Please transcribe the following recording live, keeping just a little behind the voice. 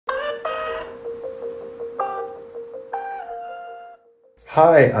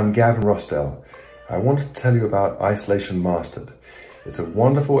Hi, I'm Gavin Rossdale. I wanted to tell you about Isolation Mastered. It's a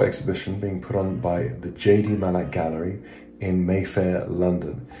wonderful exhibition being put on by the J.D. Malat Gallery in Mayfair,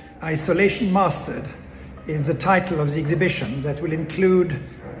 London. Isolation Mastered is the title of the exhibition that will include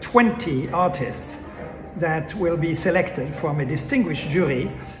 20 artists that will be selected from a distinguished jury,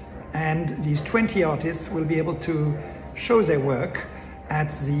 and these 20 artists will be able to show their work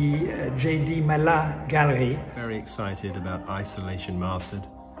at the J.D. Malat Gallery. Very excited about Isolation Mastered,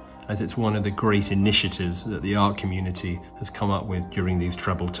 as it's one of the great initiatives that the art community has come up with during these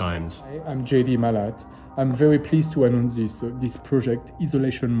troubled times. Hi, I'm J.D. Malat. I'm very pleased to announce this project,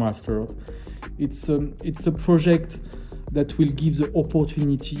 Isolation Mastered. It's a project that will give the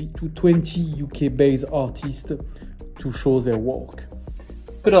opportunity to 20 UK-based artists to show their work.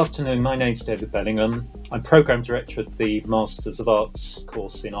 Good afternoon, my name's David Bellingham. I'm Programme Director at the Masters of Arts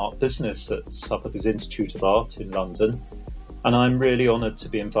course in Art Business at Southwark's Institute of Art in London. And I'm really honoured to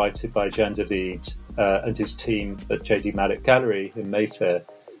be invited by Jan David and his team at J.D. Malat Gallery in Mayfair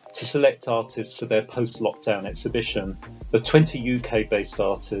to select artists for their post-lockdown exhibition of 20 UK-based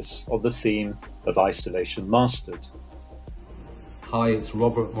artists on the theme of Isolation Mastered. Hi, it's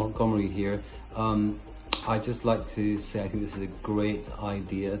Robert Montgomery here. I'd just like to say I think this is a great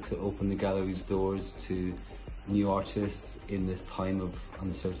idea to open the gallery's doors to new artists in this time of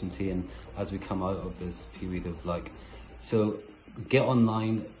uncertainty and as we come out of this period of so get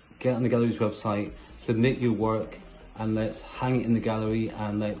online, get on the gallery's website, submit your work, and let's hang it in the gallery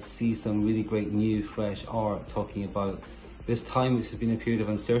and let's see some really great new fresh art talking about this time, which has been a period of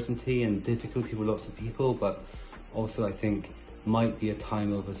uncertainty and difficulty for lots of people, but also I think might be a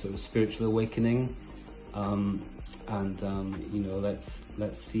time of a sort of spiritual awakening.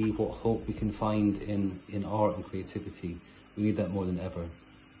 Let's see what hope we can find in art and creativity. We need that more than ever.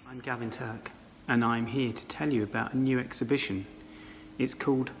 I'm Gavin Turk, and I'm here to tell you about a new exhibition. It's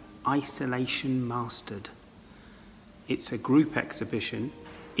called Isolation Mastered. It's a group exhibition.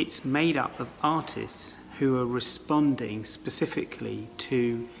 It's made up of artists who are responding specifically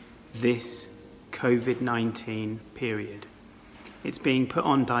to this COVID-19 period. It's being put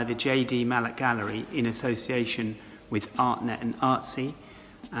on by the J.D. Malat Gallery in association with ArtNet and Artsy,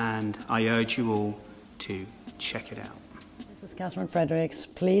 and I urge you all to check it out. This is Catherine Fredericks.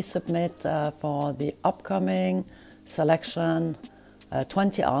 Please submit for the upcoming selection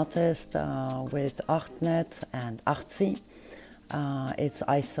 20 artists with ArtNet and Artsy. It's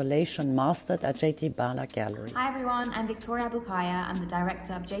Isolation Mastered at J.D. Malat Gallery. Hi everyone, I'm Victoria Bukaya. I'm the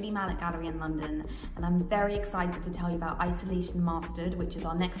director of J.D. Malat Gallery in London, and I'm very excited to tell you about Isolation Mastered, which is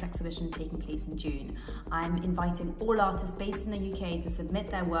our next exhibition taking place in June. I'm inviting all artists based in the UK to submit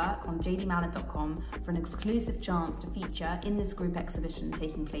their work on jdmalat.com for an exclusive chance to feature in this group exhibition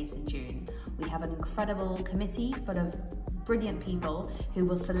taking place in June. We have an incredible committee full of brilliant people who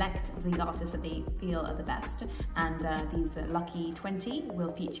will select the artists that they feel are the best, and these lucky 20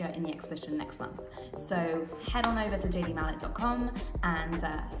 will feature in the exhibition next month. So head on over to jdmalat.com and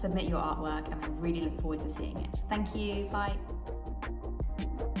submit your artwork, and I really look forward to seeing it. Thank you, bye.